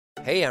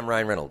Hey, I'm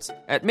Ryan Reynolds.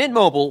 At Mint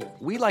Mobile,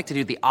 we like to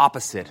do the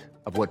opposite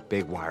of what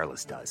Big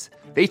Wireless does.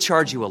 They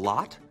charge you a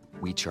lot,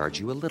 we charge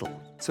you a little.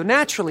 So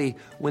naturally,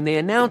 when they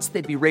announced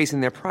they'd be raising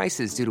their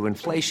prices due to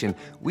inflation,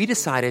 we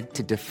decided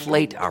to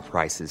deflate our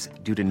prices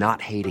due to not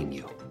hating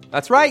you.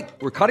 That's right.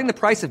 We're cutting the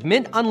price of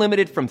Mint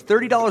Unlimited from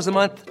 $30 a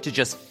month to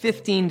just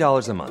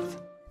 $15 a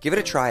month. Give it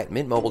a try at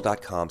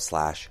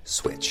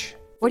mintmobile.com/switch.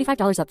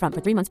 $45 up front for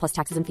 3 months plus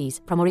taxes and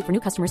fees. Promo rate for new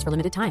customers for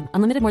limited time.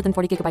 Unlimited more than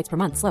 40 gigabytes per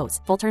month. Slows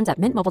full terms at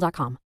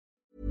mintmobile.com.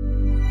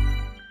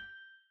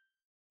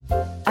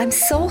 I'm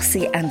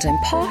saucy and I'm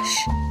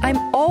posh. I'm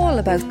all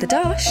about the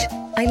dosh.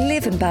 I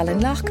live in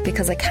Ballinlough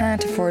because I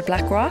can't afford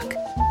Blackrock.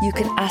 You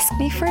can ask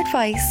me for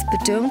advice,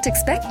 but don't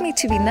expect me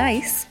to be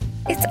nice.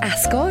 It's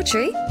Ask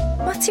Audrey.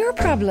 What's your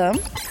problem?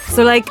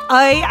 So,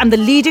 I am the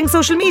leading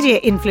social media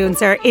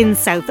influencer in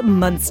South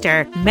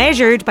Munster,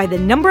 measured by the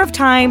number of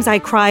times I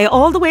cry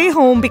all the way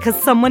home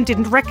because someone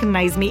didn't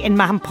recognise me in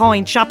Mahon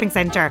Point shopping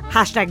centre.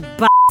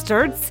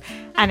 #bastards.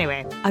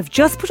 Anyway, I've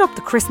just put up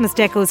the Christmas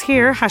decos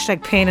here,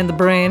 #pain in the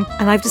brain,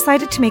 and I've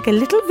decided to make a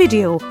little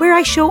video where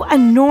I show a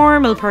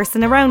normal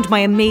person around my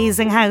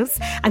amazing house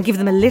and give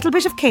them a little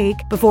bit of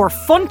cake before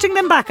funting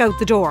them back out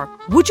the door.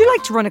 Would you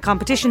like to run a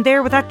competition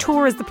there with that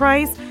tour as the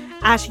prize?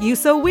 At You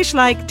So Wish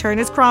Like,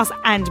 Turner's Cross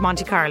and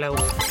Monte Carlo.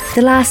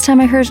 The last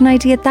time I heard an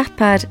idea that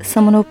bad,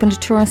 someone opened a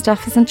tourist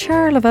office in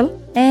Charleville.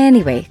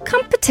 Anyway,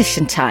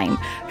 competition time.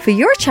 For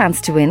your chance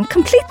to win,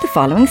 complete the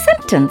following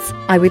sentence.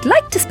 I would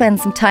like to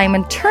spend some time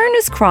in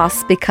Turner's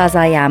Cross because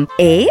I am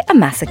A, a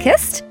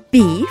masochist,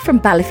 B, from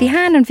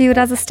Ballyphehane and view it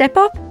as a step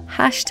up,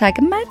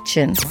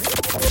 #imagine.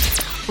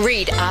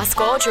 Read Ask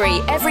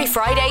Audrey every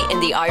Friday in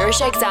the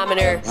Irish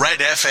Examiner. Red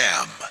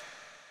FM.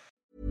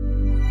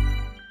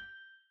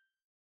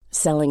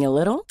 Selling a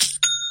little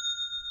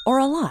or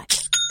a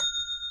lot?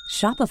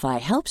 Shopify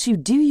helps you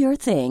do your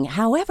thing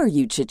however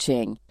you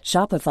cha-ching.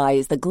 Shopify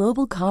is the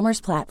global commerce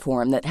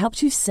platform that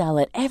helps you sell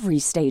at every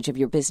stage of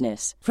your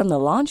business. From the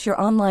launch your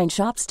online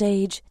shop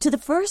stage to the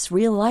first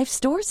real life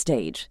store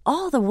stage,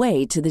 all the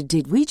way to the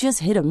did we just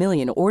hit a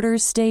million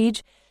orders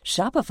stage.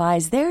 Shopify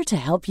is there to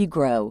help you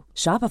grow.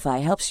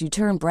 Shopify helps you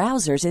turn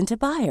browsers into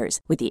buyers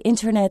with the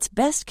internet's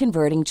best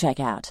converting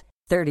checkout.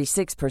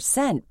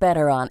 36%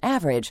 better on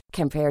average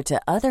compared to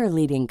other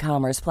leading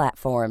commerce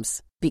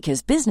platforms.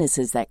 Because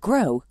businesses that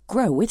grow,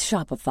 grow with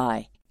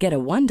Shopify. Get a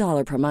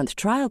 $1 per month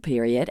trial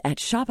period at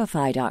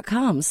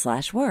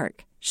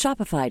shopify.com/work.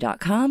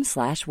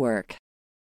 Shopify.com/work.